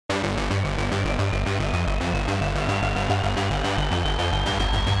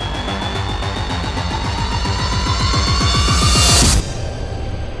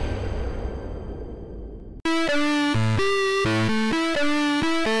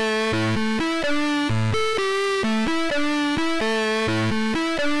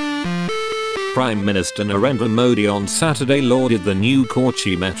Prime Minister Narendra Modi on Saturday lauded the new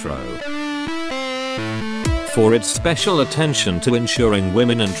Kochi Metro for its special attention to ensuring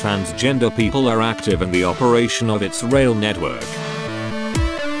women and transgender people are active in the operation of its rail network.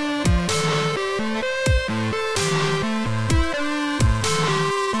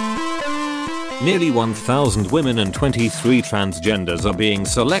 Nearly 1,000 women and 23 transgenders are being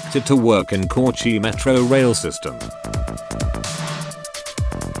selected to work in Kochi Metro rail system.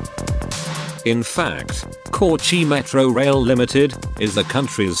 In fact, Kochi Metro Rail Limited is the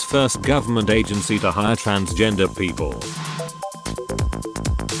country's first government agency to hire transgender people.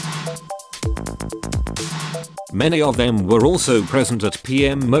 Many of them were also present at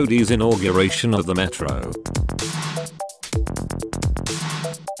PM Modi's inauguration of the metro.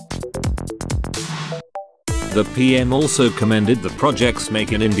 The PM also commended the project's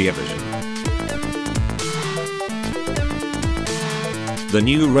Make in India vision. The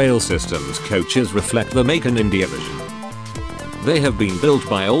new rail system's coaches reflect the Make in India vision. They have been built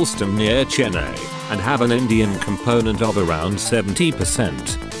by Alstom near Chennai and have an Indian component of around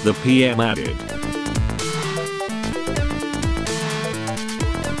 70%, the PM added.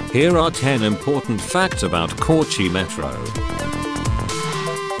 Here are 10 important facts about Kochi Metro.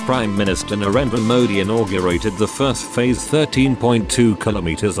 Prime Minister Narendra Modi inaugurated the first phase 13.2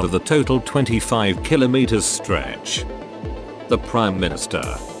 kilometers of the total 25 kilometers stretch. The Prime Minister,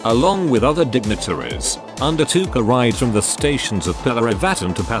 along with other dignitaries, undertook a ride from the stations of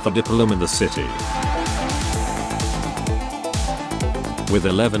Palarivattom to Palarivattom in the city. With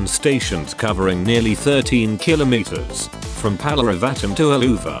 11 stations covering nearly 13 kilometers, from Palarivattom to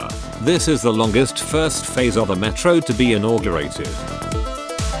Aluva, this is the longest first phase of the metro to be inaugurated.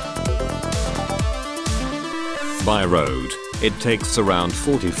 By road, it takes around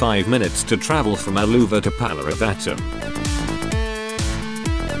 45 minutes to travel from Aluva to Palarivattom.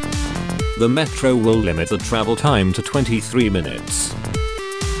 The metro will limit the travel time to 23 minutes.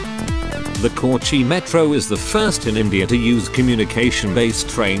 The Kochi Metro is the first in India to use communication-based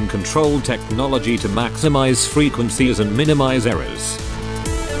train control technology to maximize frequencies and minimize errors.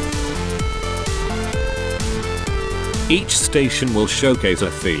 Each station will showcase a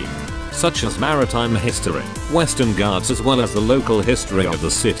theme, such as maritime history, Western Ghats as well as the local history of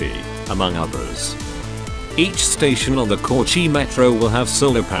the city, among others. Each station on the Kochi Metro will have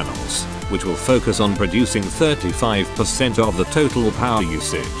solar panels, which will focus on producing 35% of the total power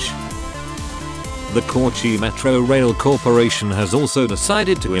usage. The Kochi Metro Rail Corporation has also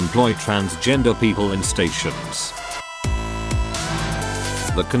decided to employ transgender people in stations.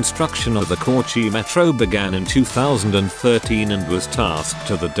 The construction of the Kochi Metro began in 2013 and was tasked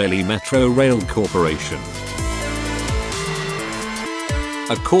to the Delhi Metro Rail Corporation.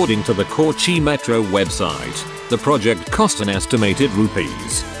 According to the Kochi Metro website, the project cost an estimated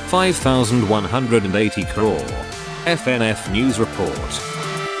rupees 5,180 crore. FNF News Report.